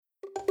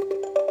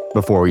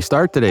Before we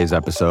start today's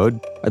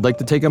episode, I'd like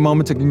to take a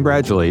moment to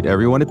congratulate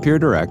everyone at Peer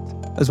Direct,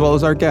 as well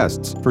as our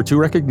guests, for 2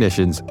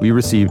 recognitions we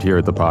received here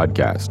at the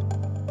podcast.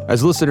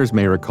 As listeners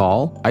may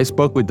recall, I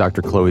spoke with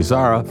Dr. Chloe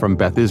Zara from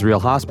Beth Israel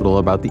Hospital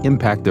about the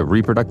impact of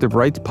reproductive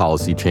rights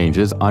policy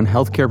changes on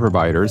healthcare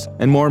providers,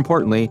 and more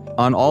importantly,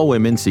 on all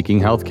women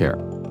seeking healthcare,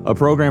 a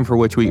program for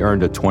which we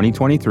earned a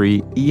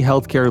 2023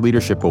 eHealthcare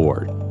Leadership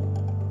Award.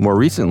 More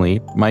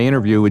recently, my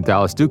interview with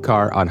Dallas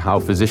Dukar on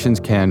how physicians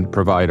can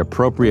provide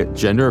appropriate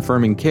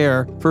gender-affirming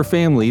care for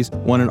families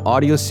won an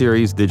Audio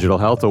Series Digital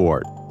Health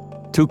Award.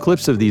 2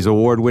 clips of these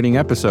award-winning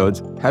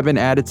episodes have been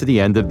added to the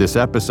end of this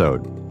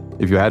episode.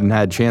 If you hadn't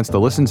had a chance to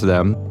listen to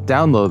them,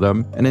 download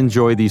them and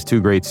enjoy these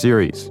 2 great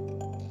series.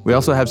 We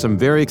also have some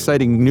very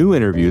exciting new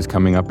interviews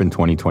coming up in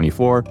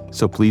 2024,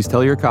 so please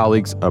tell your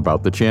colleagues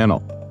about the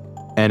channel.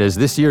 And as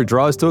this year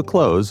draws to a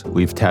close,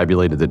 we've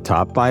tabulated the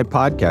top 5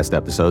 podcast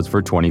episodes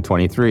for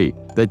 2023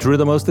 that drew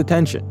the most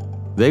attention.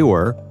 They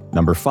were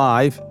number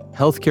 5,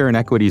 Healthcare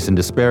Inequities and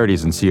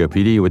Disparities in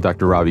COPD with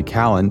Dr. Ravi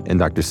Kallen and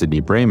Dr.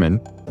 Sydney Brayman.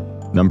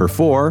 Number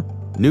 4,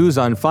 News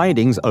on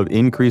findings of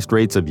increased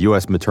rates of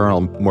U.S.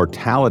 maternal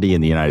mortality in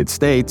the United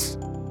States.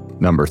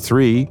 Number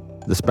 3,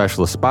 the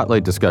Specialist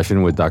Spotlight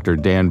discussion with Dr.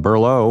 Dan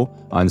Berlow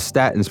on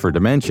statins for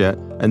dementia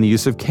and the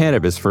use of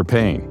cannabis for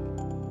pain.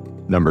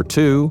 Number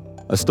 2,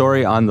 a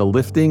story on the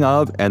lifting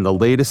of and the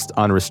latest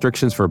on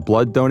restrictions for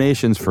blood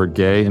donations for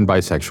gay and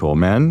bisexual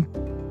men.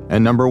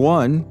 And number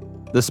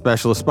 1, the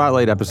Specialist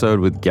Spotlight episode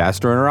with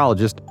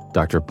gastroenterologist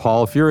Dr.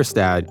 Paul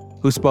Furestad,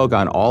 who spoke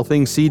on all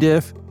things C.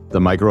 diff,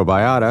 the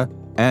microbiota,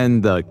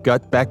 and the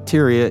gut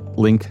bacteria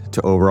linked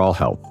to overall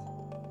health.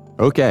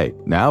 Okay,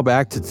 now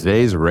back to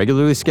today's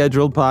regularly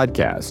scheduled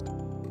podcast.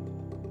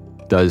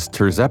 Does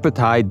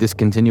tirzepatide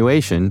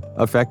discontinuation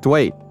affect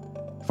weight?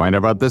 Find out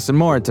about this and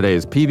more in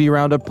today's PV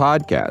Roundup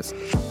podcast.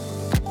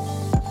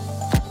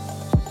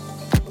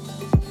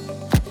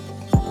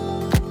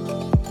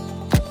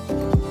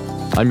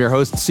 I'm your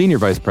host, Senior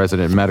Vice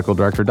President and Medical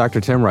Director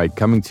Dr. Tim Wright,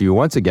 coming to you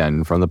once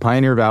again from the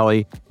Pioneer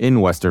Valley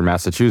in Western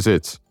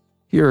Massachusetts.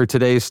 Here are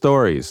today's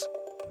stories.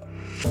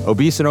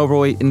 Obese and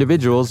overweight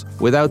individuals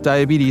without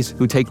diabetes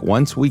who take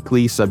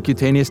once-weekly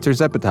subcutaneous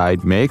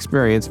tirzepatide may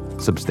experience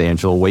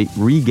substantial weight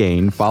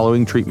regain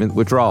following treatment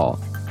withdrawal.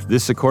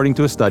 This according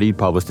to a study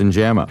published in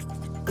JAMA.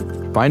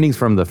 Findings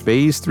from the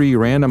Phase 3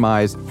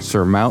 randomized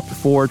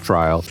SURMOUNT-4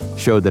 trial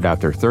showed that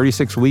after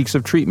 36 weeks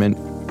of treatment,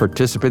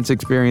 participants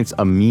experienced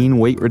a mean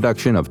weight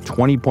reduction of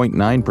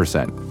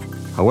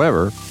 20.9%.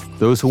 However,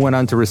 those who went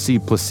on to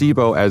receive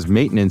placebo as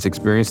maintenance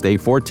experienced a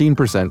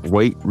 14%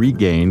 weight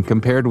regain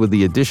compared with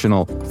the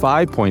additional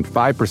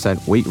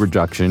 5.5% weight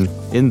reduction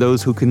in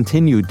those who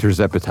continued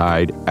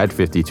tirzepatide at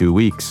 52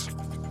 weeks.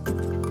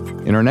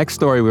 In our next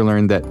story, we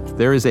learned that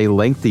there is a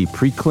lengthy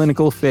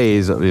preclinical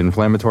phase of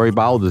inflammatory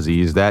bowel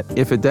disease that,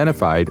 if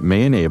identified,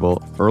 may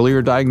enable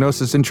earlier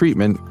diagnosis and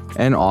treatment,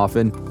 and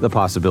often the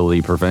possibility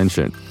of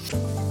prevention.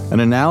 An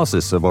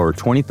analysis of over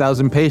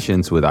 20,000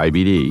 patients with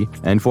IBD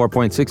and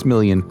 4.6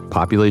 million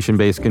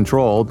population-based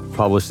controlled,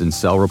 published in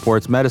Cell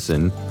Reports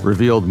Medicine,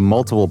 revealed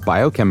multiple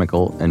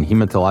biochemical and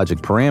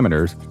hematologic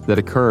parameters that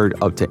occurred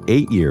up to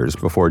 8 years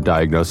before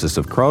diagnosis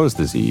of Crohn's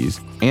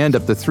disease and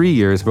up to 3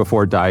 years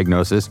before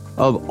diagnosis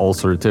of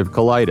ulcerative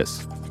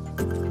colitis.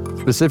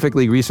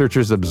 Specifically,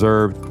 researchers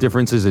observed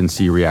differences in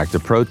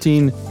C-reactive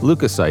protein,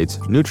 leukocytes,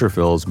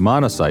 neutrophils,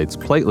 monocytes,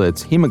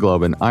 platelets,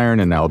 hemoglobin, iron,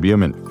 and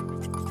albumin.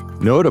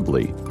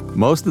 Notably,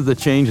 most of the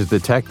changes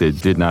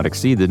detected did not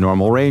exceed the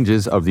normal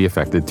ranges of the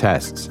affected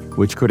tests,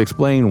 which could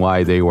explain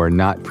why they were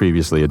not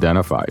previously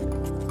identified.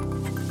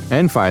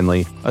 And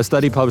finally, a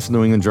study published in the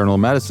New England Journal of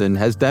Medicine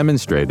has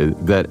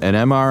demonstrated that an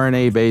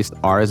mRNA-based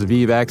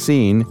RSV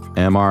vaccine,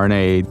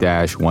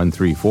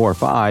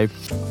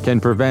 mRNA-1345, can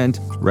prevent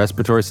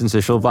respiratory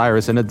syncytial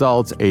virus in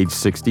adults aged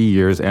 60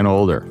 years and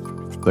older.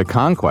 The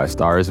Conquest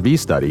RSV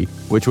study,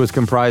 which was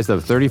comprised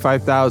of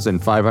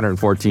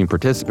 35,514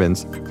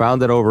 participants, found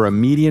that over a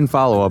median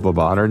follow-up of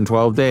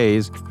 112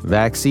 days,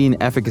 vaccine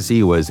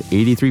efficacy was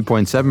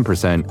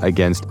 83.7%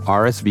 against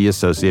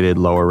RSV-associated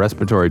lower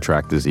respiratory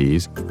tract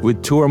disease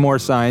with 2 or more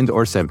signs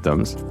or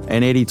symptoms,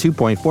 and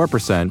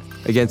 82.4%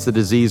 against the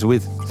disease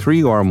with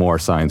 3 or more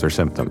signs or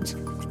symptoms.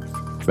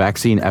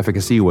 Vaccine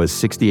efficacy was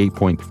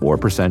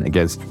 68.4%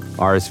 against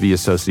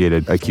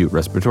RSV-associated acute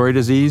respiratory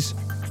disease.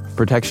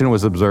 Protection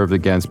was observed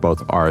against both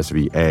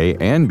RSV A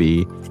and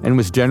B and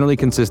was generally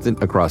consistent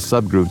across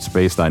subgroups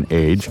based on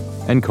age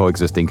and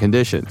coexisting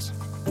conditions.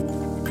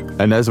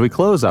 And as we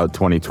close out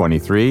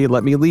 2023,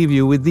 let me leave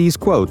you with these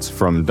quotes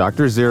from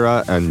Dr.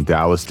 Zira and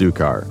Dallas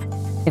Dukar.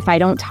 If I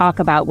don't talk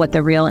about what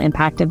the real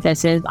impact of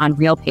this is on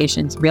real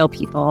patients, real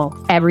people,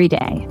 every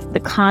day, the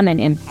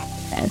common impact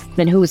of this,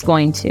 then who's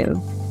going to?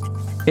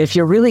 If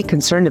you're really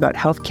concerned about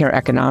healthcare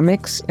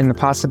economics and the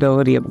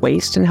possibility of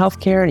waste in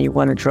healthcare and you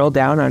want to drill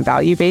down on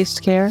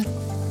value-based care,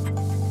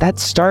 that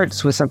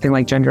starts with something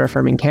like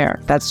gender-affirming care.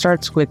 That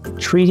starts with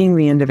treating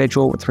the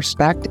individual with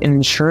respect and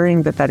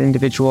ensuring that that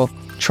individual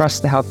trusts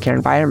the healthcare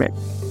environment.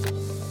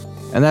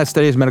 And that's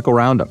today's Medical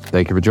Roundup.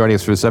 Thank you for joining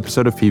us for this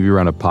episode of PV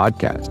Roundup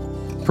Podcast.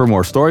 For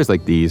more stories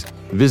like these,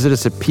 visit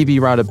us at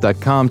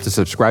pvroundup.com to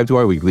subscribe to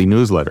our weekly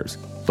newsletters.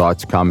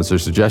 Thoughts, comments, or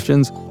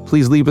suggestions?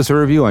 Please leave us a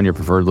review on your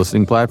preferred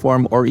listening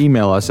platform or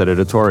email us at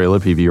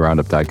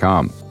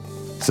editorial@pvroundup.com.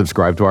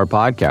 Subscribe to our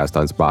podcast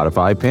on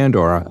Spotify,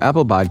 Pandora,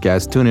 Apple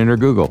Podcasts, TuneIn, or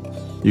Google.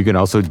 You can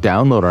also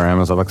download our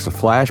Amazon Alexa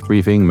Flash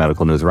Briefing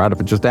Medical News Roundup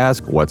and just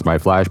ask, "What's my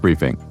Flash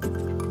Briefing?"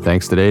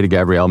 Thanks today to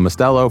Gabrielle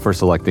Mostello for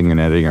selecting and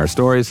editing our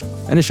stories,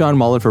 and to Sean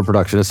Mullen for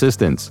production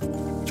assistance.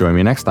 Join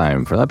me next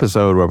time for an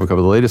episode where we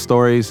cover the latest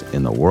stories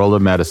in the world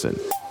of medicine.